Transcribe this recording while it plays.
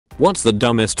What's the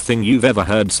dumbest thing you've ever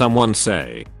heard someone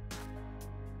say?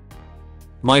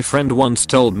 My friend once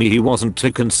told me he wasn't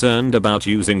too concerned about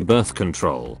using birth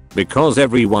control because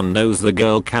everyone knows the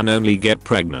girl can only get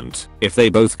pregnant if they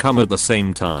both come at the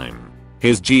same time.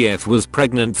 His GF was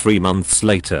pregnant 3 months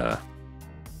later.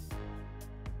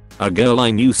 A girl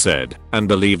I knew said and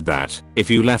believed that if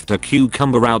you left a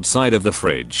cucumber outside of the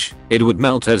fridge, it would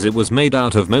melt as it was made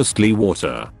out of mostly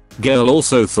water. Girl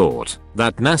also thought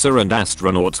that NASA and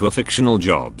astronauts were fictional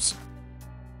jobs.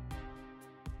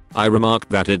 I remarked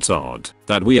that it's odd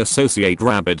that we associate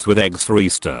rabbits with eggs for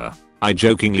Easter. I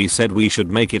jokingly said we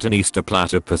should make it an Easter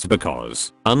platypus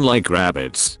because, unlike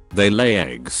rabbits, they lay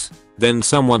eggs. Then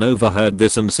someone overheard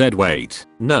this and said, wait,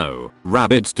 no,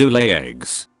 rabbits do lay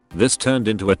eggs. This turned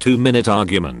into a 2-minute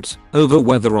argument over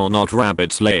whether or not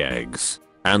rabbits lay eggs.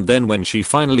 And then when she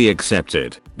finally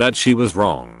accepted that she was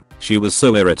wrong, she was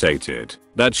so irritated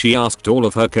that she asked all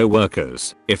of her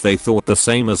co-workers if they thought the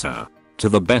same as her. To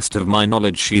the best of my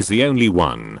knowledge, she's the only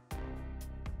one.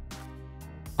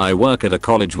 I work at a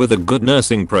college with a good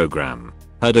nursing program.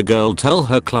 Heard a girl tell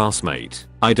her classmate,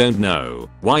 I don't know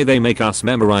why they make us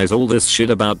memorize all this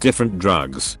shit about different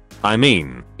drugs. I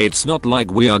mean, it's not like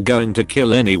we are going to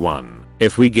kill anyone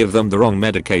if we give them the wrong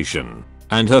medication.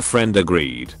 And her friend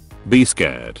agreed. Be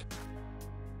scared.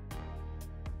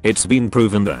 It's been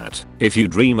proven that if you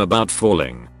dream about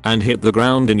falling and hit the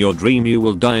ground in your dream, you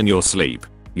will die in your sleep.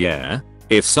 Yeah?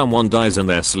 If someone dies in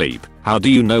their sleep, how do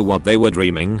you know what they were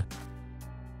dreaming?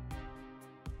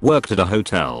 Worked at a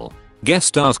hotel.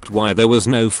 Guest asked why there was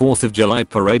no 4th of July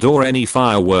parade or any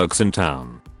fireworks in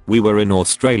town. We were in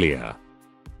Australia.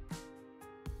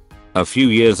 A few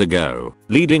years ago,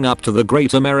 leading up to the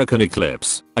Great American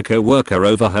Eclipse, a co-worker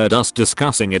overheard us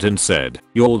discussing it and said,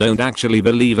 "Y'all don't actually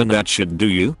believe in that shit, do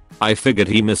you?" I figured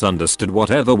he misunderstood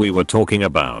whatever we were talking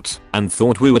about and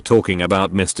thought we were talking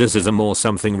about mysticism or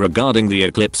something regarding the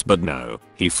eclipse, but no.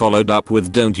 He followed up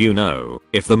with, "Don't you know,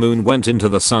 if the moon went into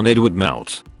the sun it would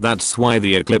melt. That's why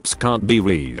the eclipse can't be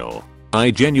real." I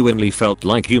genuinely felt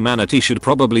like humanity should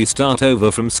probably start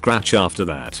over from scratch after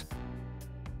that.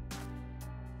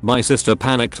 My sister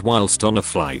panicked whilst on a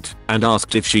flight and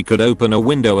asked if she could open a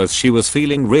window as she was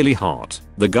feeling really hot.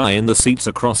 The guy in the seats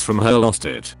across from her lost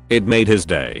it. It made his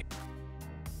day.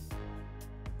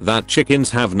 That chickens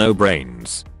have no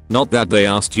brains. Not that they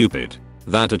are stupid.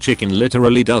 That a chicken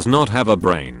literally does not have a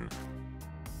brain.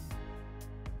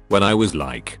 When I was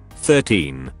like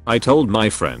 13, I told my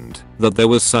friend that there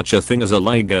was such a thing as a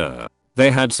liger.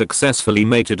 They had successfully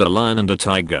mated a lion and a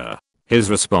tiger. His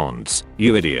response,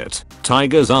 "You idiot,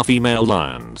 tigers are female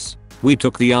lions." We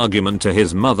took the argument to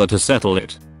his mother to settle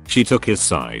it. She took his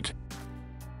side.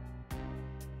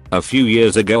 A few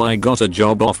years ago I got a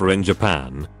job offer in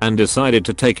Japan and decided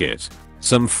to take it.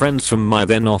 Some friends from my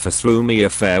then office threw me a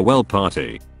farewell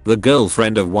party. The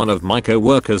girlfriend of one of my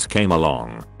co-workers came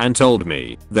along and told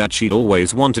me that she'd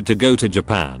always wanted to go to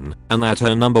Japan and that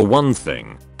her number one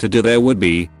thing to do there would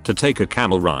be to take a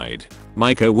camel ride.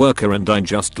 My co-worker and I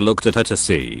just looked at her to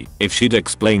see if she'd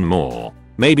explain more.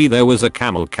 Maybe there was a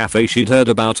camel cafe she'd heard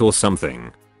about or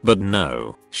something. But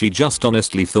no, she just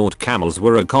honestly thought camels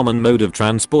were a common mode of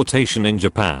transportation in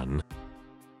Japan.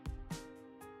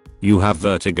 You have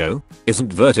vertigo?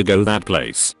 Isn't vertigo that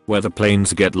place where the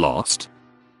planes get lost?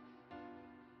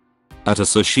 At a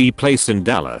sushi place in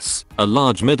Dallas, a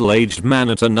large middle-aged man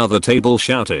at another table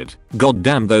shouted, "God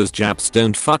damn, those Japs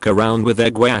don't fuck around with their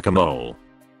guacamole."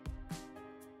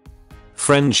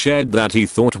 Friend shared that he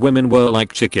thought women were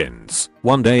like chickens.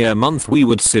 One day a month we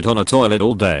would sit on a toilet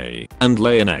all day and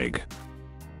lay an egg.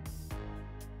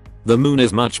 The moon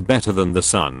is much better than the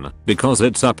sun because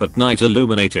it's up at night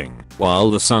illuminating,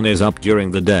 while the sun is up during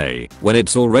the day when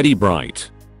it's already bright.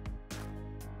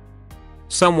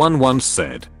 Someone once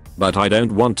said, "But I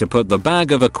don't want to put the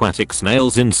bag of aquatic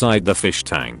snails inside the fish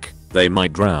tank. They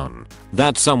might drown."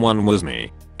 That someone was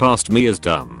me. Past me is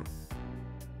dumb.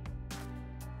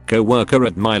 Co-worker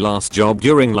at my last job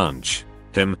during lunch.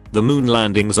 Him, "The moon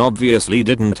landings obviously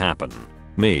didn't happen."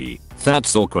 Me,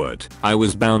 "That's awkward. I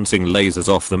was bouncing lasers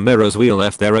off the mirrors we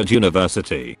left there at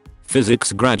university."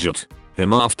 Physics graduate.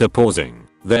 Him, after pausing,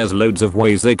 "There's loads of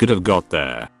ways they could have got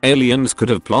there. Aliens could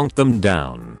have plonked them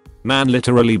down." Man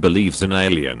literally believes in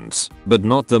aliens, but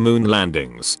not the moon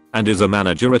landings, and is a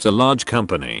manager at a large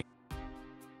company.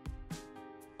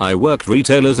 I worked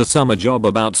retail as a summer job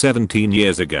about 17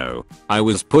 years ago. I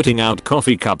was putting out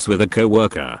coffee cups with a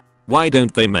co-worker. Why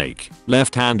don't they make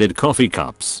left-handed coffee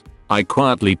cups? I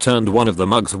quietly turned one of the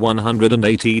mugs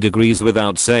 180 degrees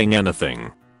without saying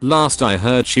anything. Last I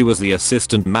heard she was the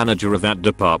assistant manager of that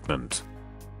department.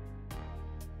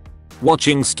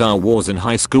 watching Star Wars in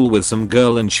high school with some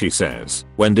girl and she says,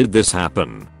 "When did this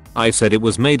happen?" I said it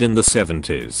was made in the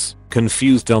 70s,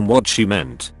 confused on what she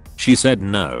meant. She said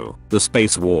no, the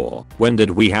space war. When did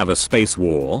we have a space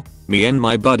war? Me and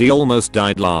my buddy almost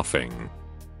died laughing.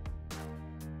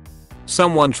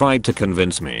 Someone tried to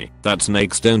convince me that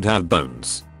snakes don't have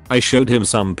bones. I showed him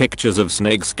some pictures of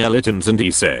snake skeletons and he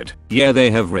said, yeah,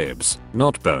 they have ribs,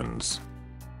 not bones.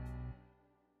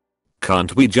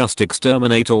 Can't we just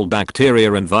exterminate all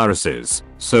bacteria and viruses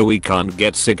so we can't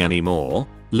get sick anymore?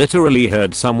 Literally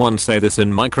heard someone say this in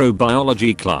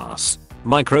microbiology class.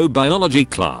 Microbiology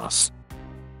class.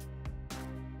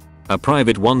 A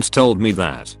private once told me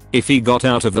that if he got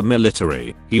out of the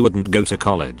military, he wouldn't go to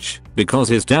college because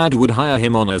his dad would hire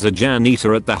him on as a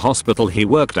janitor at the hospital he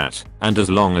worked at, and as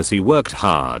long as he worked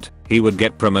hard, he would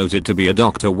get promoted to be a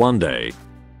doctor one day.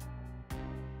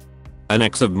 An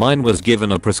ex of mine was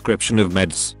given a prescription of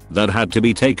meds that had to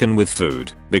be taken with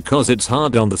food because it's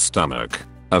hard on the stomach.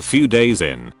 A few days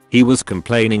in, he was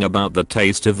complaining about the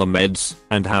taste of the meds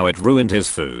and how it ruined his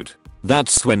food.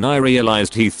 That's when I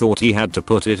realized he thought he had to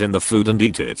put it in the food and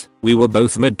eat it. We were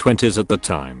both mid-20s at the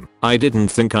time. I didn't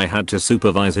think I had to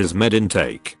supervise his med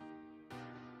intake.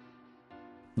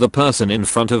 The person in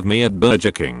front of me at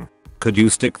Burger King. Could you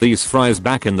stick these fries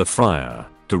back in the fryer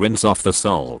to rinse off the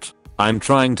salt? I'm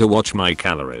trying to watch my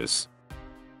calories.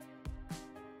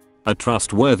 A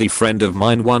trustworthy friend of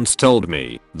mine once told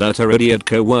me that her idiot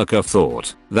coworker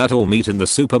thought that all meat in the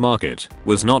supermarket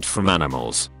was not from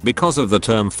animals because of the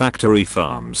term factory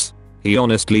farms. He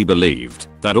honestly believed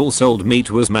that all sold meat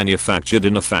was manufactured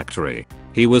in a factory.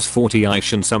 He was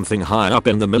 40ish and something high up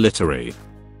in the military.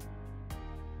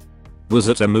 Was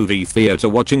at a movie theater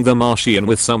watching The Martian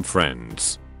with some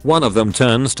friends. One of them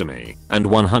turns to me and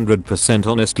 100%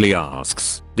 honestly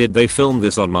asks, did they film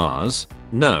this on Mars?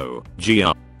 No,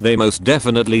 GR. They most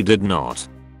definitely did not.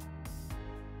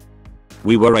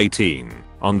 We were 18,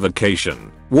 on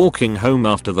vacation, walking home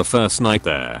after the first night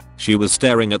there. She was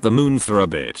staring at the moon for a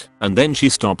bit, and then she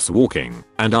stops walking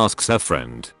and asks her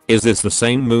friend, is this the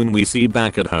same moon we see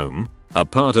back at home? A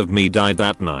part of me died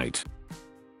that night.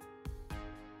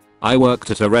 I worked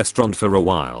at a restaurant for a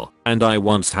while, and I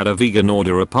once had a vegan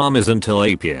order a Parmesan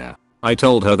tilapia. I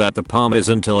told her that the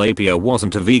Parmesan tilapia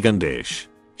wasn't a vegan dish.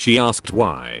 She asked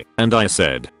why, and I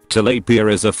said,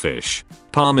 tilapia is a fish,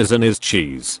 Parmesan is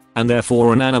cheese, and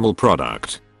therefore an animal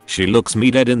product. She looks me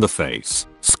dead in the face,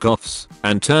 scoffs,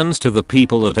 and turns to the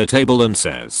people at her table and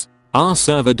says, our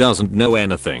server doesn't know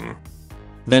anything.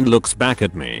 Then looks back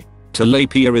at me.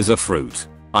 Tilapia is a fruit.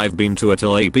 I've been to a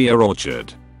tilapia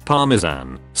orchard.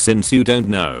 Parmesan, since you don't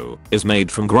know, is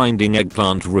made from grinding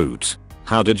eggplant root.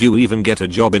 How did you even get a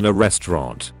job in a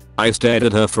restaurant? I stared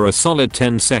at her for a solid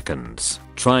 10 seconds,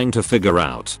 trying to figure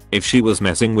out if she was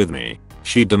messing with me.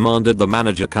 She demanded the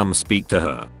manager come speak to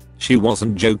her. She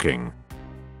wasn't joking.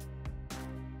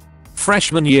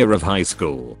 Freshman year of high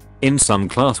school. In some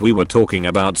class we were talking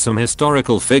about some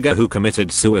historical figure who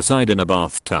committed suicide in a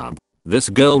bathtub. This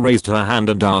girl raised her hand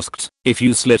and asked, if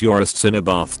you slit your wrists in a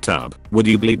bathtub, would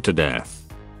you bleed to death?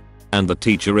 And the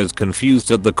teacher is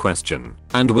confused at the question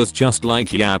and was just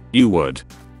like, yeah, you would.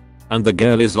 And the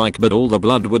girl is like, but all the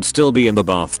blood would still be in the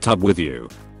bathtub with you.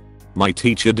 My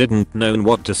teacher didn't know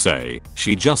what to say.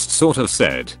 She just sort of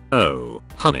said, oh,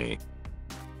 honey.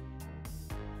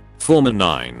 Foreman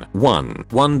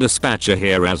 911 dispatcher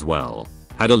here as well.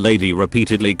 Had a lady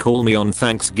repeatedly call me on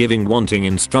Thanksgiving wanting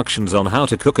instructions on how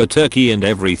to cook a turkey and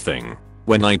everything.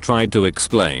 When I tried to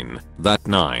explain that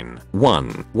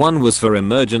 911 was for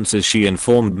emergencies, she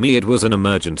informed me it was an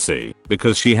emergency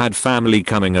because she had family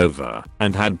coming over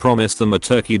and had promised them a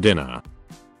turkey dinner.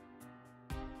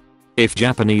 If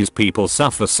Japanese people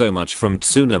suffer so much from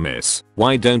tsunamis,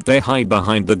 why don't they hide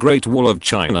behind the Great Wall of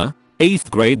China?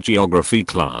 8th grade geography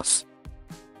class.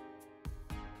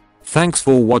 Thanks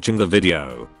for watching the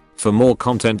video. For more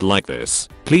content like this,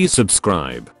 please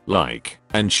subscribe, like,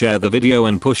 and share the video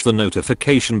and push the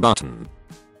notification button.